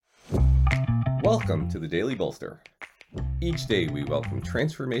Welcome to the Daily Bolster. Each day we welcome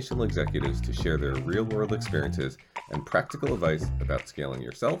transformational executives to share their real-world experiences and practical advice about scaling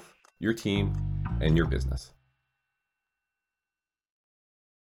yourself, your team, and your business.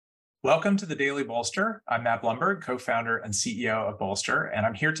 Welcome to the Daily Bolster. I'm Matt Blumberg, co-founder and CEO of Bolster, and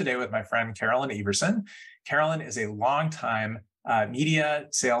I'm here today with my friend Carolyn Everson. Carolyn is a longtime media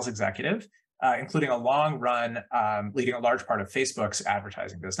sales executive, including a long run leading a large part of Facebook's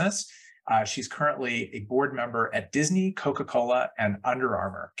advertising business. She's currently a board member at Disney, Coca-Cola, and Under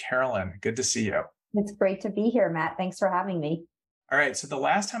Armour. Carolyn, good to see you. It's great to be here, Matt. Thanks for having me. All right. So the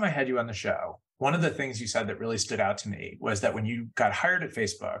last time I had you on the show, one of the things you said that really stood out to me was that when you got hired at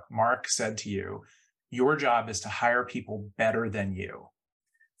Facebook, Mark said to you, your job is to hire people better than you.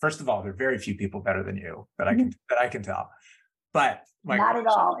 First of all, there are very few people better than you that I can tell. But not at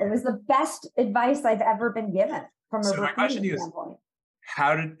all. It was the best advice I've ever been given from a recruiting standpoint.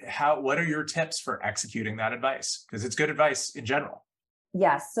 What are your tips for executing that advice? Because it's good advice in general.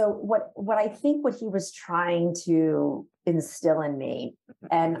 Yes. So what I think what he was trying to instill in me,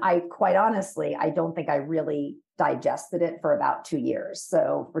 and I quite honestly, I don't think I really digested it for about 2 years.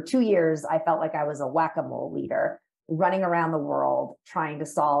 So for 2 years, I felt like I was a whack-a-mole leader running around the world, trying to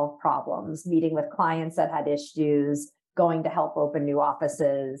solve problems, meeting with clients that had issues, going to help open new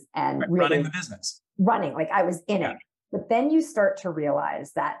offices and really running the business. Running, like I was in it. But then you start to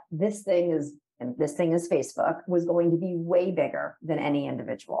realize that this thing is Facebook, was going to be way bigger than any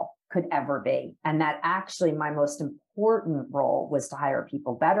individual could ever be. And that actually my most important role was to hire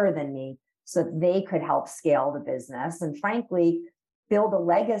people better than me so that they could help scale the business and frankly, build a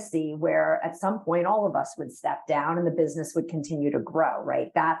legacy where at some point all of us would step down and the business would continue to grow,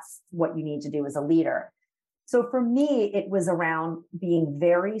 right? That's what you need to do as a leader. So for me, it was around being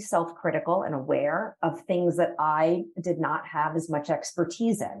very self-critical and aware of things that I did not have as much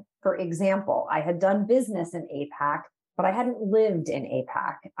expertise in. For example, I had done business in APAC, but I hadn't lived in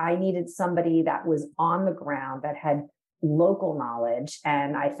APAC. I needed somebody that was on the ground, that had local knowledge.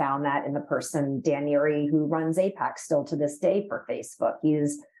 And I found that in the person, Dan Neary, who runs APAC still to this day for Facebook.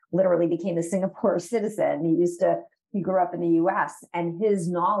 He's literally became a Singapore citizen. He grew up in the US, and his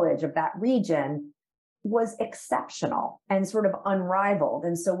knowledge of that region was exceptional and sort of unrivaled.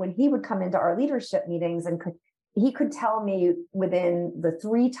 And so when he would come into our leadership meetings and he could tell me within the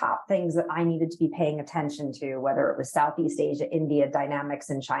 3 top things that I needed to be paying attention to, whether it was Southeast Asia, India, dynamics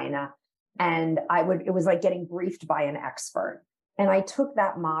in China. And it was like getting briefed by an expert. And I took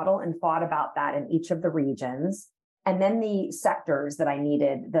that model and thought about that in each of the regions. And then the sectors that I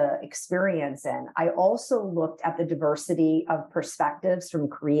needed the experience in. I also looked at the diversity of perspectives from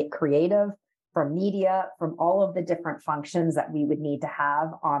creative, from media, from all of the different functions that we would need to have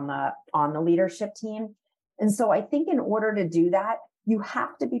on the leadership team. And so I think in order to do that, you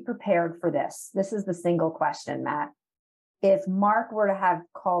have to be prepared for this. This is the single question, Matt. If Mark were to have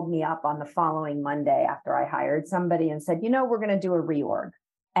called me up on the following Monday after I hired somebody and said, we're going to do a reorg,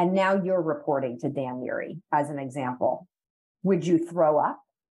 and now you're reporting to Dan Neary, as an example, would you throw up?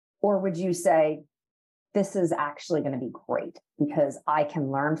 Or would you say, this is actually going to be great because I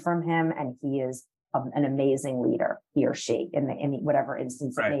can learn from him and he is an amazing leader, he or she, in whatever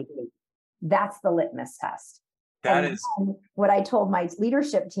instance it may be. That's the litmus test. What I told my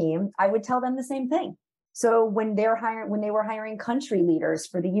leadership team, I would tell them the same thing. So when they were hiring country leaders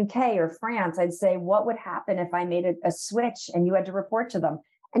for the UK or France, I'd say, what would happen if I made a switch and you had to report to them?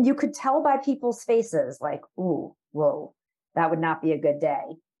 And you could tell by people's faces, like, ooh, whoa, that would not be a good day.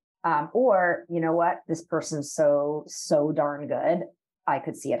 Or, you know what, this person's so darn good, I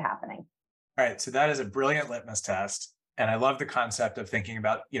could see it happening. All right. So that is a brilliant litmus test. And I love the concept of thinking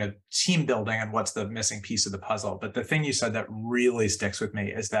about, team building and what's the missing piece of the puzzle. But the thing you said that really sticks with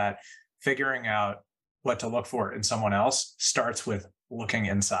me is that figuring out what to look for in someone else starts with looking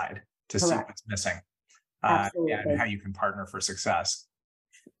inside to see what's missing and how you can partner for success.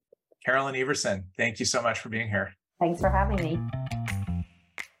 Carolyn Everson, thank you so much for being here. Thanks for having me.